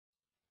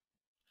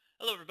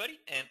Hello everybody,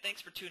 and thanks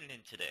for tuning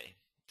in today.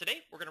 Today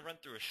we're going to run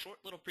through a short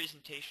little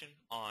presentation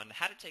on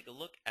how to take a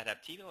look at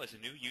Apptivo as a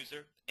new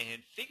user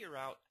and figure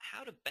out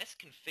how to best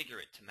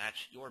configure it to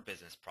match your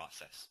business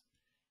process.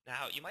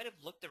 Now you might have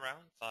looked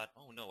around and thought,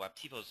 oh no,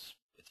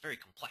 it's very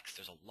complex.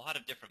 There's a lot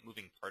of different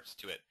moving parts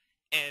to it.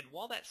 And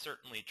while that's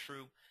certainly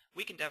true,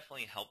 we can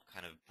definitely help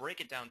kind of break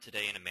it down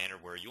today in a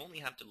manner where you only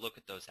have to look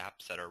at those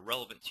apps that are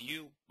relevant to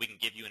you. We can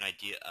give you an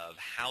idea of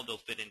how they'll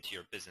fit into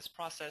your business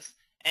process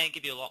and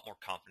give you a lot more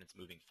confidence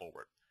moving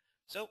forward.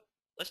 So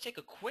let's take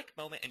a quick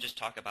moment and just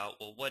talk about,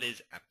 well, what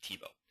is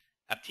Apptivo?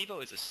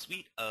 Apptivo is a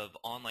suite of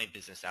online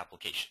business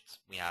applications.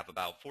 We have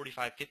about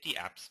 45, 50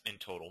 apps in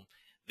total.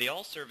 They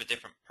all serve a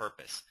different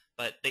purpose,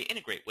 but they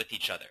integrate with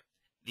each other.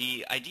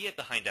 The idea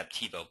behind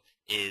Apptivo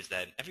is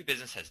that every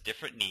business has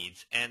different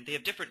needs, and they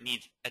have different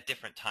needs at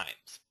different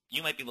times.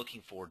 You might be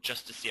looking for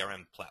just a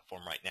CRM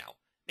platform right now.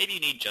 Maybe you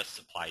need just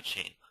supply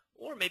chain.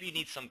 Or maybe you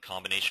need some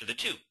combination of the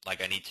two,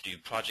 like I need to do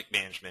project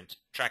management,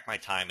 track my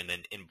time, and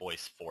then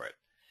invoice for it.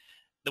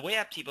 The way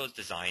Apptivo is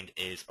designed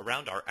is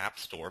around our app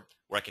store,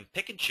 where I can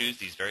pick and choose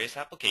these various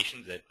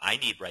applications that I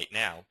need right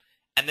now,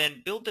 and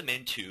then build them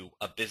into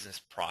a business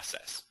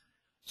process.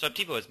 So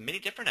Apptivo has many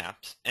different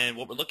apps, and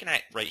what we're looking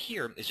at right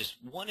here is just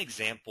one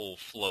example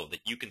flow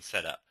that you can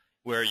set up,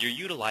 where you're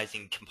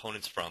utilizing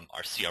components from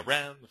our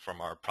CRM, from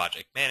our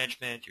project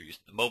management, you're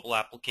using the mobile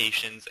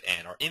applications,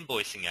 and our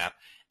invoicing app,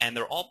 and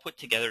they're all put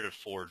together to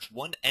forge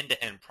one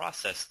end-to-end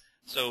process.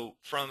 So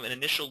from an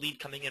initial lead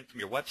coming in from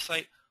your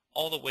website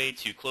all the way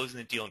to closing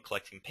the deal and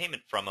collecting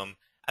payment from them,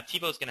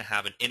 Apptivo is going to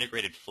have an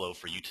integrated flow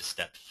for you to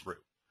step through.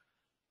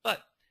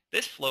 But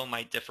this flow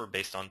might differ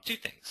based on two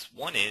things.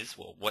 One is,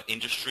 well, what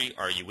industry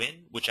are you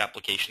in? Which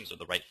applications are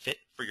the right fit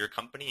for your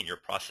company and your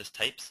process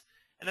types?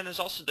 And then there's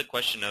also the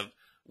question of,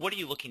 what are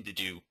you looking to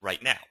do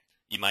right now?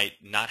 You might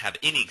not have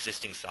any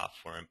existing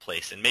software in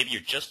place, and maybe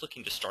you're just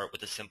looking to start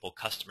with a simple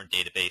customer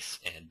database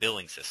and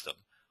billing system.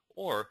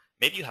 Or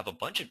maybe you have a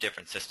bunch of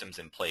different systems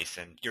in place,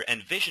 and your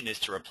end vision is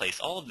to replace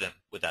all of them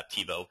with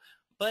Apptivo,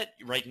 but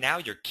right now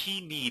your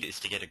key need is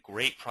to get a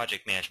great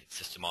project management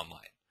system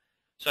online.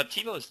 So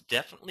Apptivo is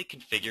definitely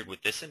configured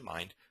with this in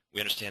mind.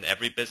 We understand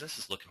every business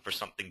is looking for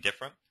something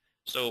different.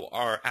 So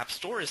our app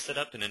store is set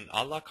up in an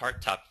a la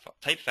carte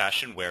type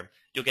fashion where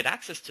you'll get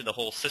access to the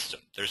whole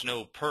system. There's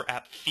no per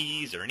app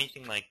fees or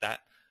anything like that.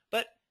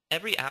 But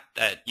every app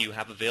that you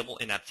have available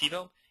in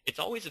Apptivo, it's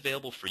always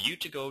available for you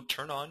to go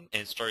turn on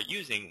and start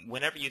using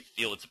whenever you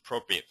feel it's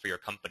appropriate for your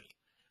company.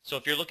 So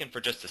if you're looking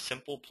for just a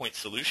simple point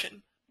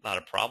solution, not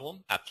a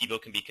problem.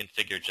 Apptivo can be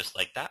configured just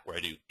like that, where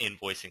I do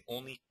invoicing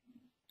only.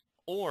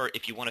 Or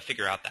if you want to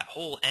figure out that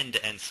whole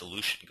end-to-end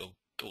solution,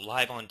 go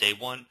live on day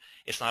one,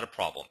 it's not a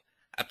problem.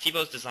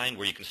 Apptivo is designed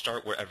where you can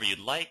start wherever you'd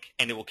like,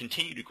 and it will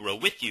continue to grow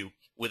with you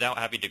without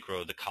having to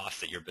grow the costs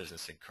that your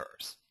business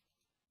incurs.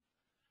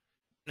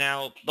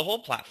 Now, the whole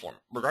platform,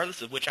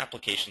 regardless of which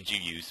applications you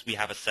use, we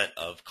have a set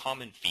of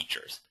common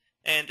features,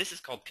 and this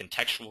is called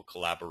contextual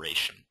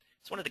collaboration.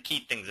 It's one of the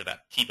key things about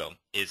Apptivo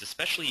is,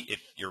 especially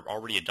if you're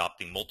already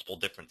adopting multiple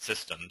different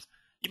systems,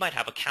 you might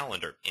have a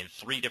calendar in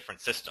 3 different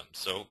systems.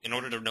 So in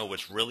order to know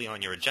what's really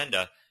on your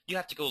agenda, you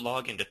have to go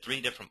log into 3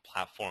 different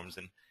platforms,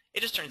 and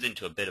it just turns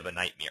into a bit of a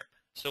nightmare.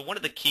 So one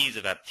of the keys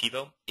of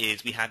Apptivo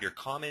is we have your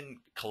common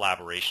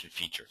collaboration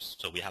features.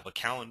 So we have a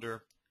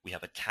calendar, we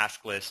have a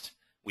task list,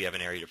 we have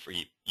an area for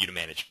you to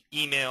manage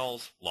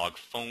emails, log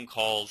phone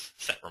calls,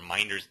 set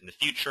reminders in the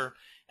future,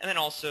 and then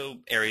also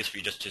areas for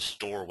you just to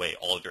store away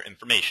all of your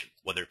information,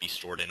 whether it be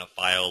stored in a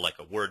file like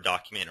a Word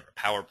document or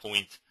a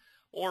PowerPoint,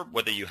 or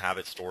whether you have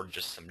it stored in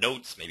just some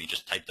notes, maybe you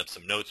just typed up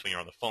some notes when you're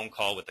on the phone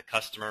call with the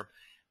customer.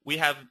 We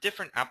have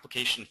different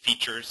application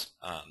features.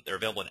 They're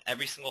available in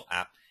every single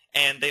app,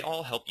 and they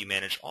all help you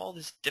manage all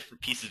these different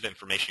pieces of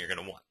information you're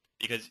going to want.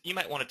 Because you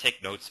might want to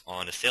take notes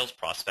on a sales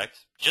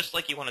prospect, just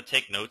like you want to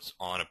take notes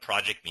on a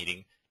project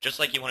meeting, just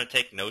like you want to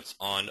take notes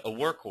on a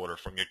work order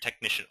from your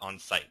technician on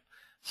site.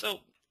 So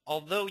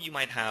although you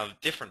might have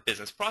different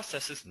business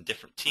processes and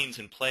different teams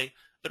in play,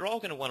 they're all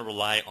going to want to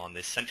rely on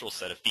this central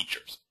set of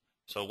features.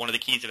 So one of the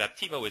keys of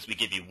Apptivo is we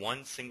give you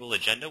one single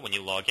agenda when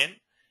you log in.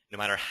 No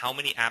matter how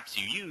many apps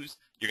you use,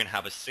 you're going to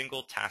have a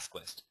single task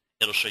list.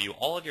 It'll show you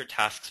all of your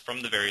tasks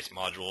from the various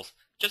modules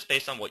just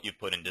based on what you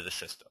put into the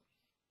system.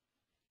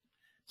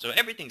 So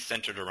everything's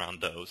centered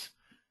around those.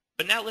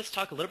 But now let's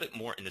talk a little bit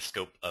more in the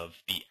scope of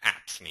the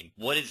apps. I mean,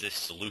 what is this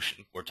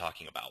solution we're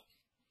talking about?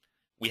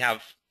 We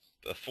have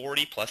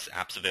 40 plus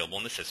apps available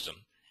in the system.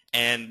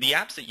 And the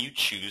apps that you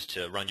choose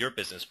to run your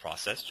business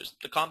process,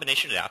 just the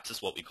combination of apps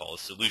is what we call a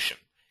solution.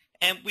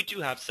 And we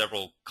do have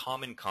several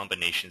common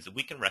combinations that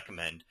we can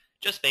recommend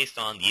just based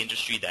on the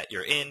industry that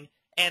you're in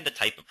and the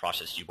type of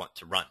process you want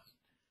to run.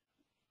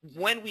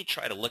 When we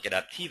try to look at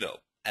Apptivo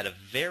at a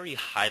very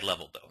high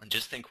level, though, and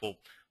just think, well,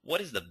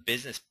 what is the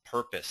business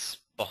purpose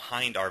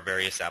behind our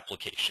various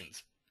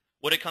applications?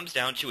 What it comes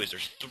down to is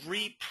there's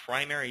 3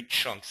 primary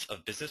chunks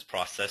of business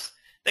process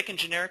that can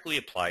generically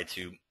apply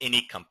to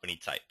any company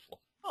type, well,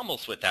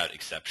 almost without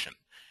exception.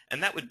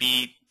 And that would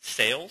be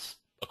sales,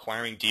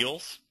 acquiring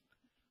deals,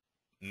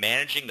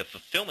 managing the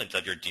fulfillment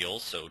of your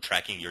deals, so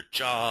tracking your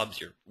jobs,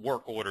 your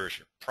work orders,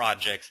 your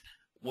projects,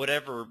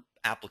 whatever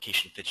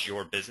application fits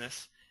your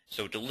business.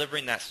 So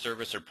delivering that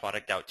service or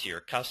product out to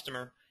your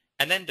customer.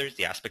 And then there's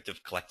the aspect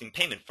of collecting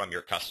payment from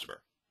your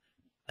customer.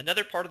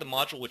 Another part of the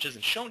module which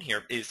isn't shown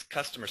here is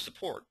customer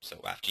support. So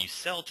after you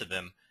sell to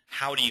them,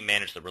 how do you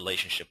manage the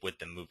relationship with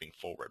them moving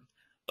forward?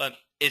 But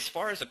as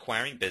far as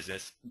acquiring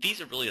business, these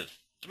are really the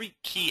three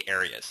key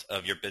areas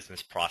of your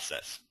business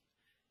process.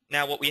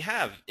 Now what we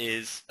have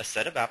is a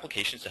set of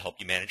applications to help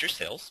you manage your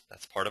sales.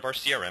 That's part of our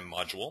CRM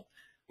module.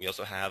 We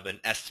also have an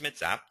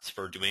estimates app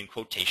for doing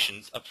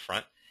quotations up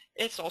front.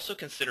 It's also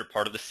considered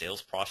part of the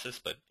sales process,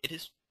 but it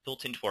is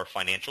built into our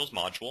financials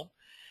module.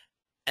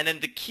 And then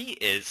the key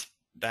is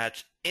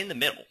that in the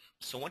middle,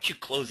 so once you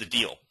close a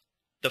deal,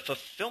 the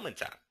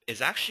fulfillment app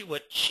is actually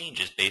what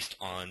changes based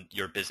on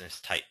your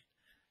business type.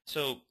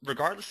 So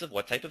regardless of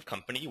what type of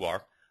company you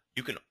are,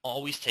 you can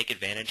always take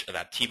advantage of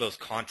Apptivo's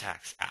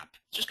Contacts app.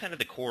 It's just kind of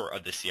the core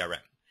of the CRM.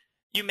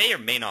 You may or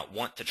may not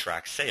want to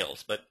track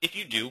sales, but if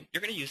you do,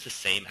 you're going to use the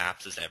same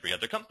apps as every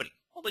other company,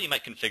 although you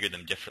might configure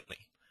them differently.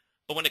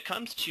 But when it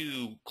comes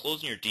to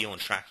closing your deal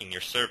and tracking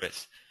your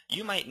service,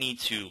 you might need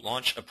to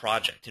launch a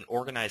project and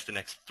organize the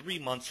next 3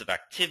 months of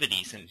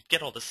activities and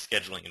get all the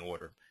scheduling in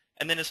order.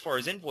 And then as far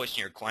as invoicing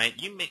your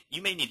client, you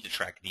may need to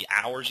track the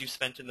hours you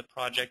spent in the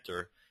project,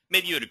 or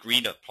maybe you had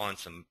agreed upon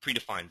some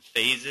predefined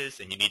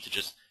phases and you need to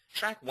just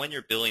track when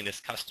you're billing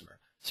this customer.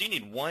 So you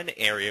need one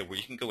area where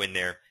you can go in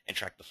there and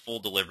track the full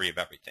delivery of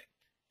everything.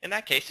 In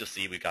that case, you'll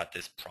see we got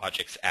this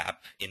projects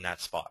app in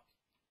that spot.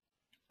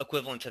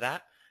 Equivalent to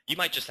that, you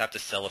might just have to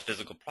sell a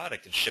physical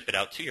product and ship it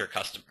out to your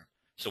customer.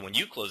 So when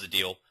you close a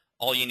deal,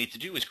 all you need to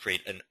do is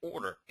create an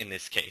order in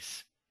this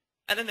case.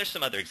 And then there's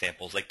some other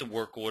examples like the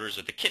work orders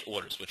or the kit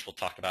orders, which we'll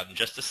talk about in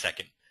just a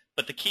second.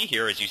 But the key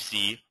here is you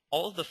see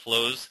all of the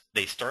flows,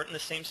 they start in the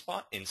same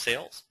spot in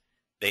sales.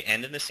 They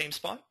end in the same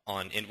spot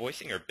on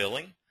invoicing or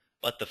billing,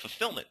 but the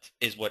fulfillment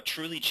is what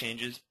truly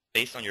changes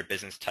based on your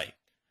business type.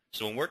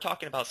 So when we're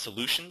talking about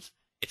solutions,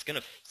 it's going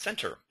to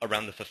center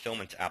around the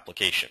fulfillment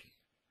application.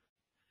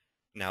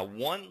 Now,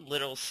 one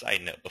little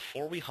side note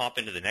before we hop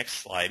into the next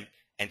slide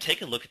and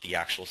take a look at the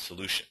actual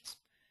solutions.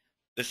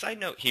 The side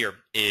note here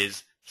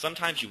is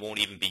sometimes you won't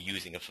even be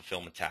using a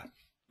fulfillment tab.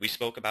 We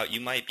spoke about you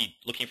might be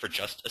looking for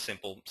just a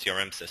simple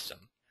CRM system.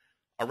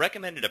 Our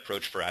recommended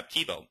approach for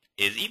Apptivo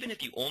is even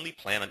if you only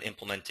plan on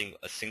implementing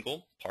a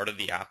single part of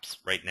the apps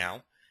right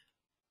now,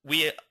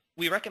 we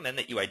recommend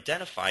that you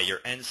identify your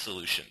end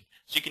solution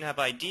so you can have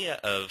an idea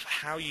of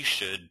how you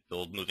should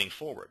build moving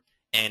forward.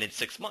 And in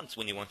 6 months,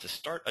 when you want to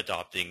start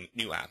adopting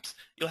new apps,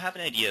 you'll have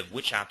an idea of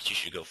which apps you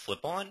should go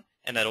flip on,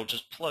 and that'll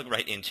just plug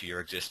right into your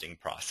existing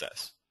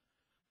process.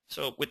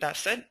 So with that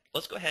said,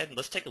 let's go ahead and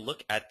let's take a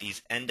look at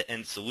these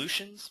end-to-end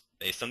solutions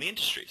based on the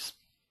industries.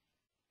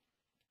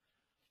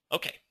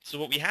 Okay, so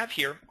what we have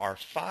here are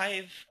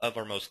 5 of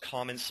our most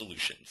common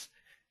solutions.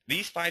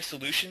 These 5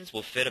 solutions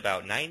will fit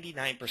about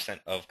 99%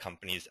 of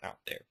companies out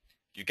there.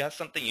 If you've got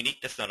something unique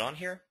that's not on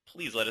here,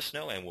 please let us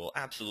know and we'll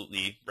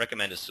absolutely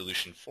recommend a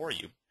solution for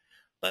you.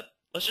 But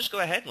let's just go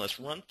ahead and let's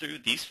run through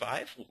these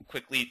 5. We'll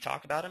quickly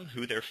talk about them,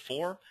 who they're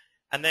for,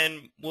 and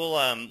then we'll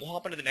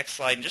hop onto the next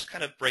slide and just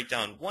kind of break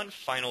down one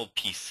final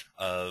piece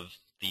of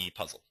the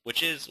puzzle,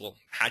 which is, well,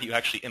 how do you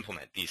actually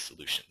implement these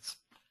solutions?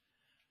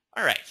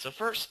 All right, so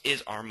first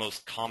is our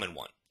most common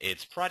one.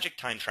 It's project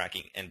time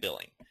tracking and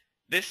billing.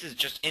 This is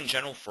just in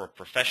general for a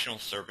professional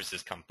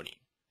services company.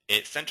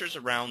 It centers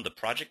around the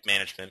project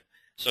management,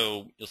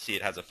 so you'll see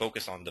it has a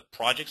focus on the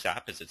projects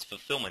app as its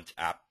fulfillment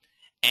app,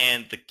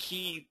 and the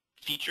key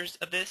features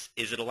of this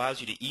is it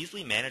allows you to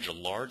easily manage a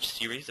large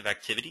series of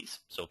activities.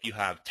 So if you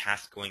have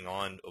tasks going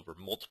on over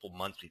multiple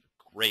months, we have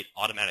a great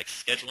automatic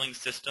scheduling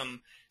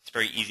system. It's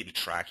very easy to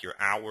track your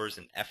hours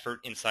and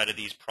effort inside of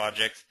these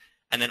projects.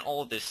 And then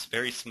all of this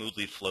very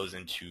smoothly flows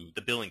into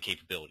the billing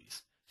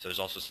capabilities. So there's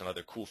also some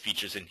other cool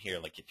features in here,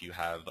 like if you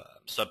have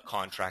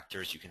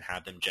subcontractors, you can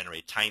have them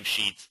generate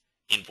timesheets,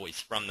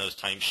 invoice from those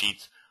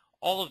timesheets.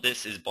 All of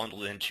this is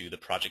bundled into the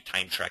project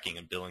time tracking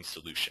and billing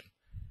solution.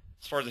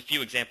 As far as a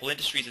few example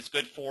industries it's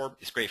good for,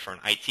 it's great for an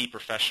IT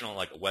professional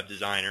like a web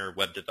designer,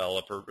 web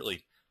developer,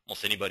 really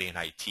almost anybody in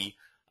IT,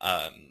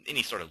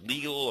 any sort of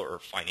legal or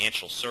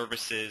financial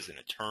services, an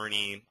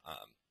attorney,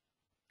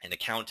 an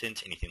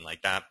accountant, anything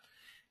like that.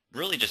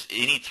 Really just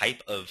any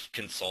type of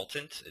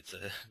consultant.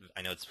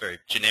 I know it's very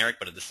generic,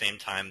 but at the same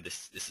time,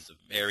 this is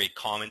a very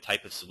common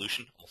type of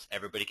solution. Almost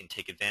everybody can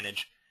take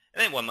advantage.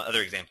 And then one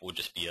other example would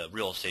just be a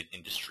real estate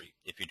industry.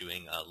 If you're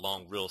doing a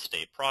long real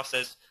estate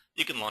process,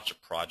 you can launch a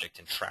project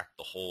and track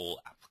the whole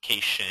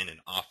application and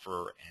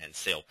offer and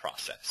sale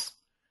process.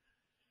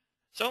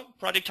 So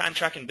project time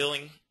tracking and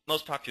billing,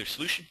 most popular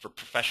solution for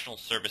professional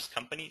service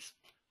companies.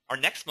 Our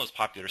next most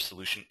popular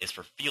solution is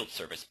for field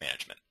service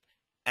management.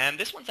 And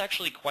this one's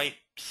actually quite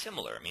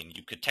similar. I mean,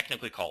 you could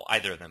technically call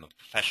either of them a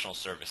professional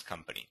service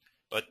company.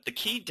 But the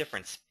key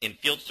difference in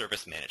field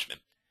service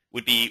management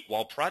would be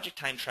while project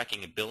time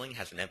tracking and billing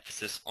has an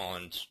emphasis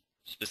on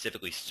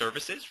specifically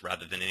services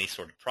rather than any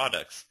sort of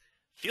products,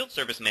 Field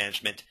service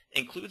management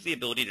includes the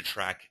ability to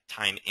track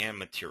time and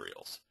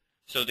materials.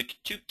 So the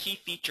two key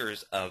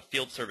features of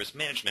field service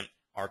management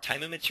are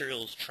time and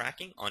materials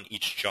tracking on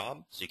each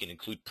job, so you can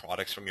include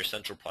products from your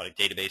central product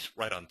database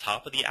right on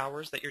top of the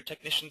hours that your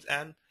technicians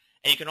add.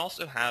 And you can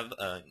also have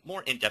a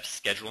more in-depth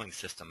scheduling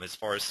system as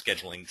far as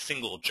scheduling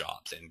single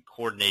jobs and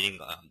coordinating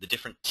the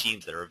different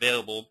teams that are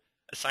available,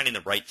 assigning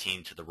the right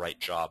team to the right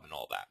job and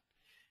all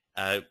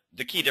that.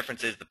 The key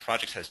difference is the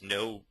project has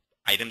no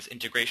items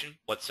integration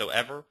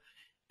whatsoever,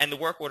 and the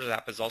work orders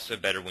app is also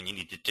better when you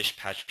need to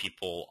dispatch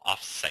people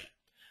off-site.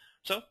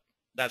 So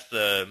that's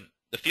the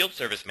field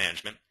service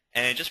management.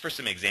 And just for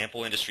some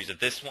example industries of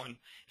this one,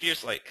 if you're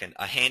just like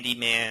a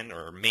handyman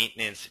or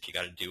maintenance, if you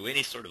got to do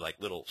any sort of like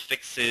little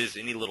fixes,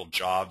 any little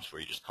jobs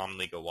where you just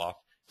commonly go off.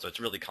 So it's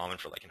really common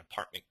for like an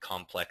apartment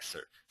complex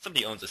or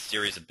somebody owns a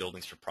series of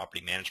buildings for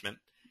property management.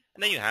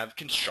 And then you have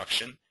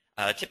construction,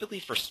 typically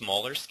for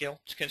smaller scale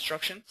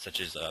construction, such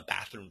as a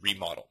bathroom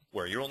remodel,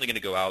 where you're only going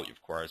to go out, it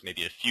requires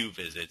maybe a few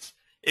visits.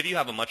 If you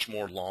have a much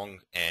more long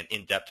and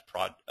in-depth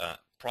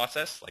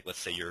process, like let's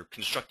say you're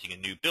constructing a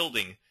new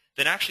building,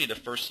 then actually the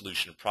first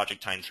solution of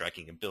project time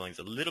tracking and billing is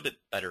a little bit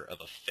better of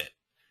a fit.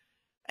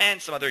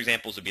 And some other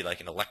examples would be like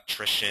an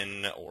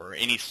electrician or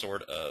any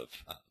sort of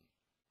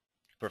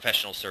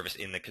professional service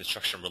in the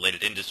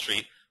construction-related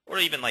industry, or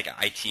even like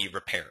IT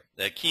repair.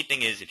 The key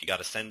thing is if you got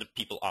to send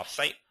people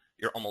off-site,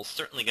 you're almost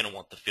certainly going to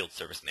want the field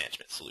service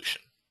management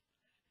solution.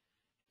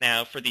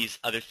 Now for these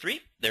other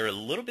three, they're a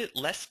little bit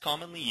less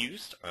commonly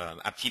used.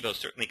 Apptivo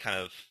certainly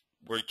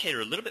we cater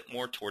a little bit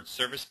more towards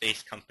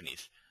service-based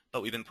companies,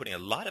 but we've been putting a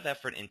lot of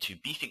effort into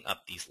beefing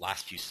up these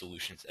last few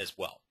solutions as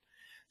well.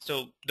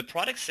 So the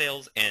product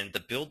sales and the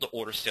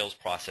build-to-order sales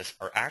process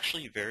are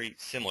actually very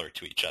similar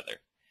to each other.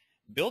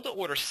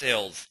 Build-to-order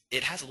sales,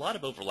 it has a lot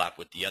of overlap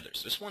with the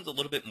others. This one's a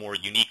little bit more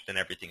unique than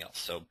everything else.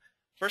 So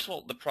first of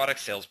all, the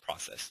product sales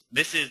process.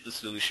 This is the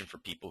solution for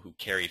people who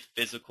carry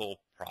physical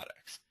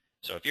products.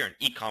 So if you're an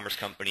e-commerce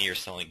company, you're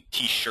selling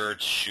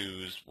t-shirts,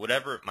 shoes,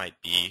 whatever it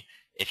might be,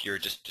 if you're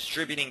just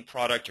distributing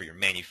product or you're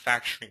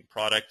manufacturing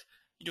product,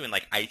 you're doing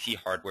like IT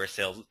hardware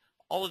sales,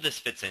 all of this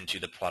fits into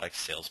the product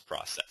sales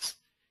process.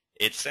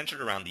 It's centered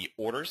around the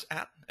Orders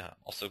app.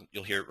 Also,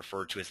 you'll hear it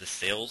referred to as the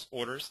Sales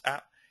Orders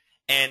app.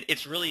 And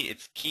its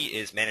key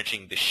is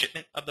managing the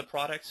shipment of the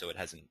product. So it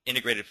has an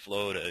integrated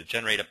flow to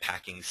generate a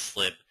packing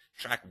slip,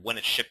 track when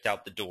it's shipped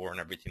out the door and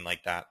everything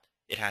like that.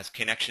 It has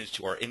connections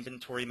to our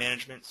inventory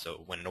management.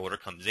 So when an order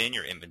comes in,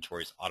 your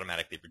inventory is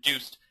automatically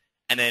reduced.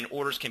 And then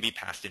orders can be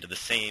passed into the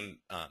same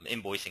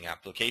invoicing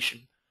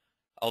application.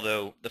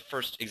 Although the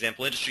first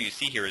example industry you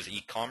see here is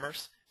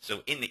e-commerce.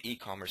 So in the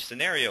e-commerce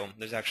scenario,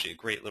 there's actually a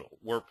great little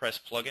WordPress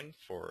plugin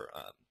for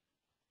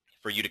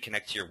you to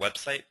connect to your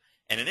website.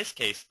 And in this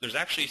case, there's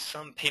actually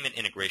some payment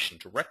integration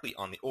directly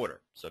on the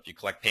order. So if you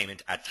collect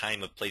payment at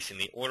time of placing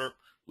the order,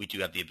 we do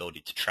have the ability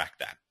to track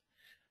that.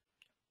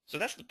 So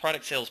that's the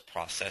product sales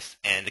process.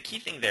 And the key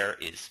thing there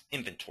is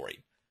inventory.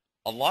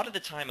 A lot of the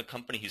time, a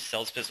company who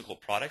sells physical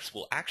products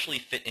will actually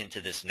fit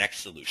into this next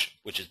solution,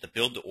 which is the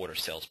build-to-order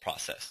sales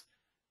process.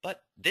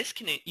 But this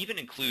can even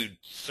include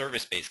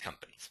service-based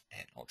companies,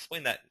 and I'll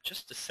explain that in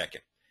just a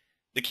second.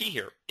 The key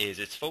here is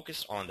it's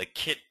focused on the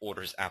kit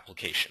orders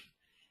application.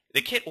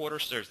 The kit order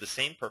serves the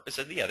same purpose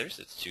as the others.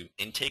 It's to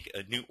intake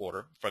a new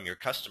order from your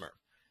customer.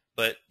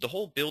 But the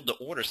whole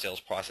build-to-order sales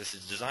process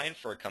is designed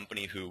for a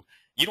company who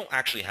you don't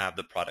actually have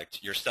the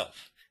product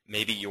yourself.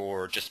 Maybe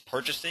you're just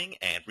purchasing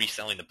and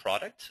reselling the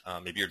product.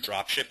 Maybe you're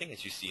drop shipping,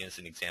 as you see as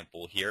an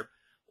example here.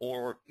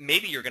 Or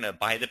maybe you're going to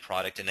buy the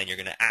product and then you're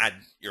going to add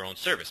your own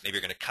service. Maybe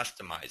you're going to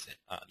customize it.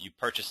 You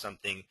purchase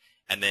something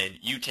and then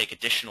you take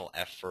additional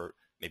effort.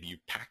 Maybe you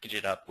package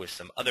it up with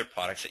some other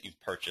products that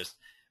you've purchased.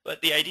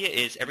 But the idea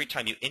is every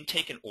time you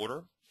intake an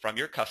order from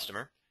your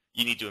customer,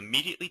 you need to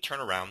immediately turn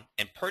around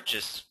and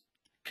purchase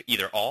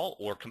either all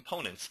or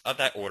components of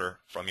that order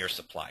from your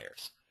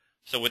suppliers.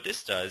 So what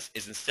this does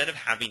is instead of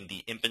having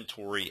the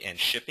inventory and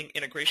shipping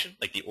integration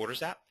like the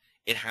Orders app,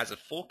 it has a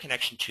full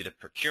connection to the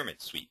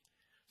procurement suite.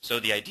 So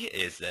the idea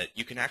is that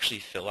you can actually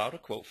fill out a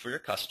quote for your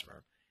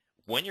customer.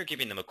 When you're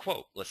giving them a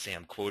quote, let's say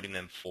I'm quoting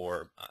them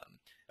for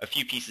a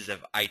few pieces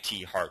of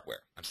IT hardware.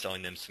 I'm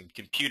selling them some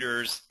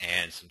computers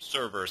and some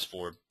servers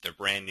for their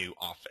brand new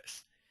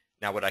office.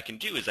 Now what I can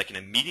do is I can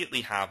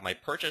immediately have my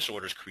purchase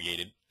orders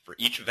created for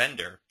each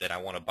vendor that I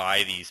want to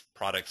buy these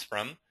products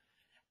from.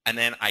 And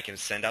then I can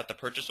send out the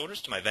purchase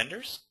orders to my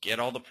vendors, get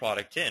all the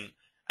product in,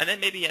 and then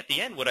maybe at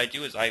the end what I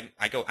do is I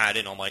go add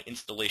in all my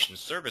installation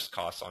service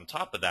costs on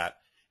top of that,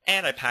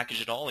 and I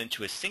package it all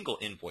into a single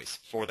invoice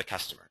for the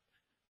customer.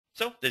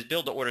 So this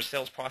build-to-order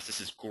sales process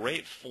is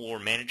great for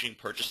managing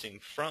purchasing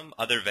from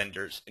other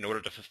vendors in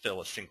order to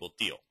fulfill a single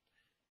deal.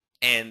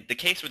 And the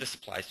case where this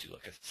applies to,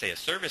 like, say, a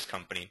service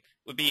company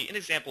would be an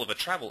example of a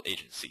travel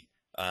agency.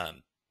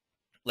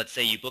 Let's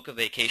say you book a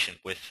vacation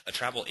with a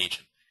travel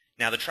agent.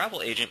 Now, the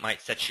travel agent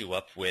might set you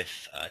up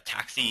with a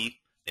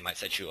taxi. They might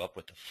set you up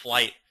with a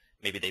flight.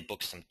 Maybe they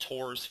book some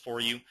tours for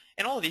you.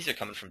 And all of these are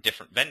coming from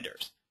different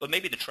vendors. But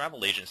maybe the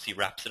travel agency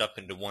wraps it up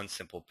into one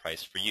simple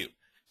price for you.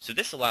 So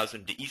this allows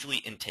them to easily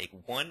intake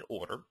one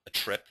order, a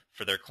trip,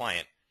 for their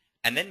client,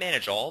 and then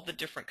manage all the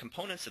different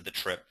components of the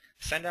trip,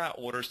 send out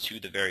orders to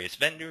the various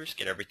vendors,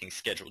 get everything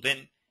scheduled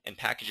in, and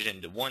package it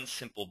into one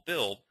simple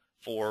bill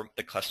for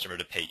the customer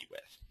to pay you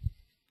with.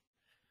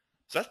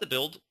 So that's the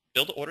build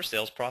to order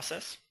sales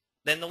process.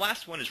 Then the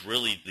last one is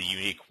really the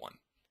unique one.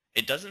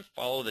 It doesn't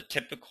follow the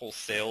typical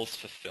sales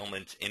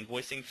fulfillment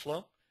invoicing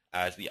flow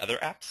as the other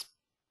apps.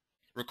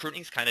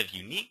 Recruiting is kind of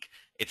unique.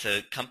 It's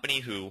a company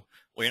who,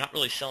 well, you're not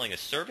really selling a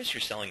service,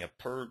 you're selling a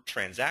per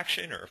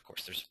transaction, or of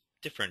course there's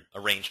different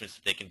arrangements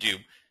that they can do.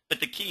 But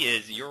the key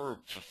is your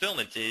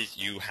fulfillment is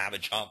you have a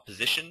job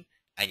position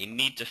and you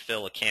need to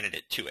fill a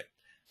candidate to it.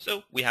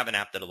 So we have an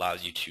app that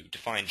allows you to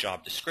define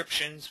job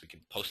descriptions. We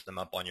can post them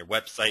up on your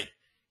website.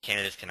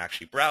 Candidates can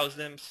actually browse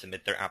them,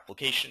 submit their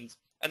applications,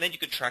 and then you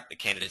can track the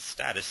candidate's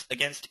status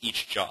against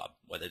each job,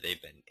 whether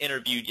they've been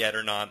interviewed yet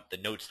or not, the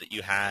notes that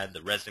you had,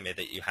 the resume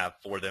that you have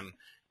for them,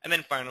 and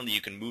then finally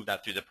you can move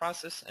that through the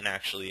process and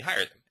actually hire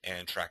them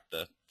and track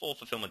the full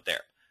fulfillment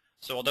there.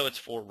 So although it's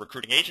for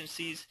recruiting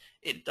agencies,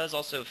 it does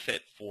also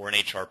fit for an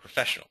HR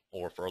professional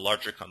or for a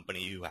larger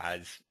company who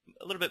has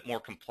a little bit more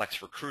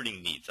complex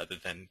recruiting needs other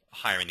than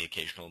hiring the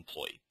occasional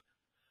employee.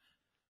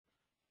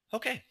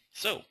 Okay,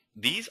 so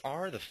these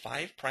are the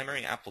 5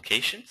 primary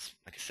applications.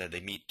 Like I said, they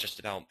meet just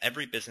about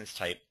every business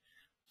type.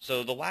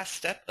 So the last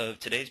step of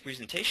today's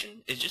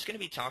presentation is just going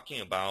to be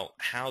talking about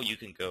how you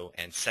can go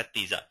and set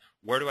these up.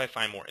 Where do I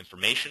find more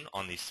information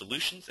on these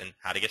solutions and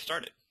how to get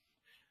started?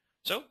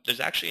 So there's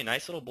actually a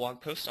nice little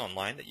blog post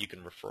online that you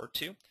can refer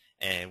to,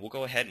 and we'll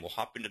go ahead and we'll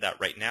hop into that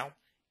right now.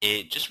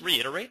 It just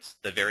reiterates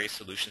the various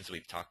solutions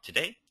we've talked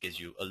today, gives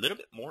you a little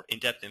bit more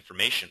in-depth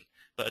information,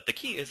 but the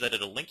key is that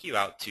it'll link you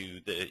out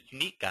to the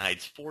unique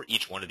guides for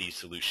each one of these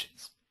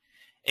solutions.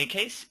 In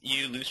case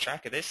you lose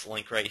track of this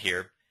link right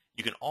here,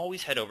 you can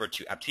always head over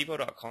to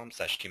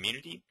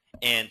apptivo.com/community,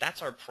 and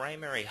that's our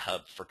primary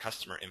hub for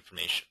customer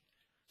information.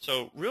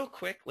 So real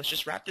quick, let's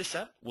just wrap this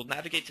up. We'll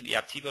navigate to the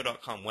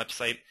apptivo.com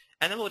website,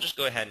 and then we'll just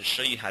go ahead and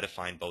show you how to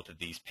find both of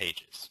these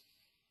pages.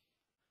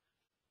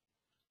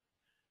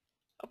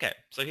 Okay,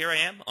 so here I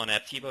am on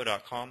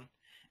apptivo.com,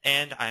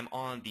 and I'm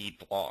on the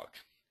blog.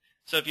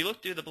 So if you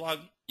look through the blog,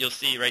 you'll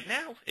see right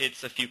now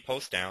it's a few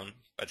posts down.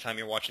 By the time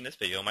you're watching this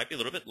video, it might be a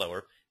little bit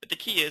lower, but the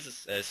key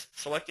is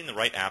selecting the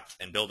right apps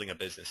and building a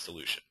business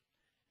solution.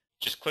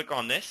 Just click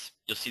on this.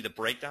 You'll see the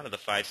breakdown of the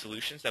 5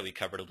 solutions that we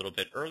covered a little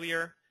bit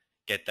earlier,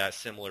 get that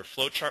similar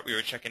flowchart we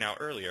were checking out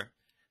earlier,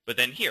 but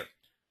then here.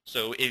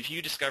 So if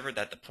you discovered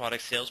that the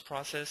product sales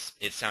process,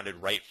 it sounded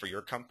right for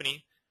your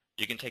company,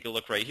 you can take a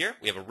look right here.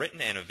 We have a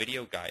written and a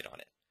video guide on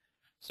it.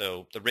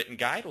 So the written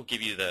guide will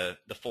give you the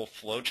full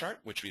flow chart,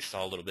 which we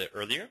saw a little bit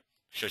earlier.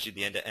 Shows you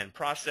the end-to-end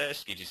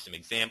process, gives you some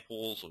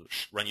examples, will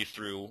run you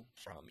through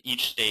from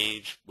each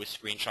stage with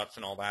screenshots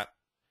and all that.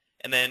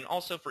 And then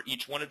also for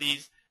each one of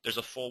these, there's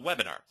a full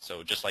webinar.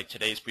 So just like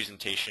today's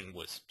presentation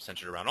was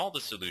centered around all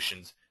the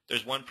solutions,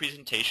 there's one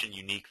presentation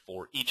unique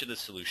for each of the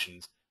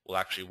solutions. We'll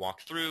actually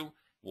walk through,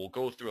 we'll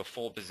go through a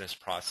full business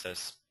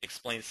process,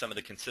 explain some of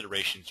the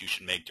considerations you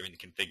should make during the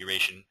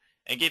configuration,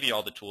 and give you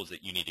all the tools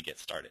that you need to get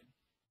started.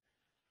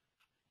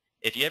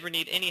 If you ever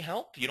need any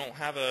help, you don't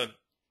have an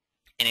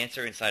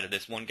answer inside of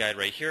this one guide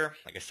right here.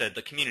 Like I said,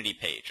 the community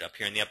page up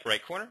here in the upper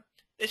right corner,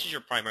 this is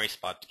your primary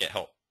spot to get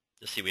help.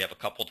 You'll see we have a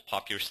couple of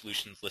popular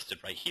solutions listed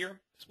right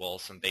here, as well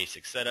as some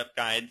basic setup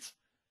guides.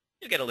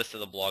 You'll get a list of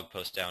the blog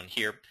posts down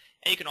here,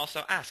 and you can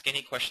also ask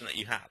any question that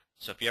you have.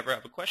 So if you ever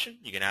have a question,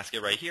 you can ask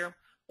it right here,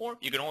 or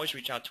you can always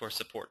reach out to our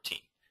support team.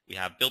 We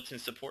have built-in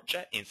support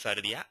chat inside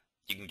of the app.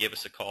 You can give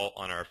us a call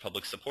on our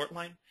public support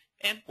line,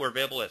 and we're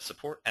available at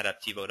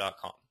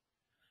support@apptivo.com.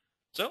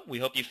 So we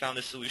hope you found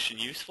this solution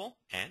useful,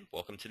 and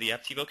welcome to the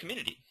Apptivo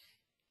community.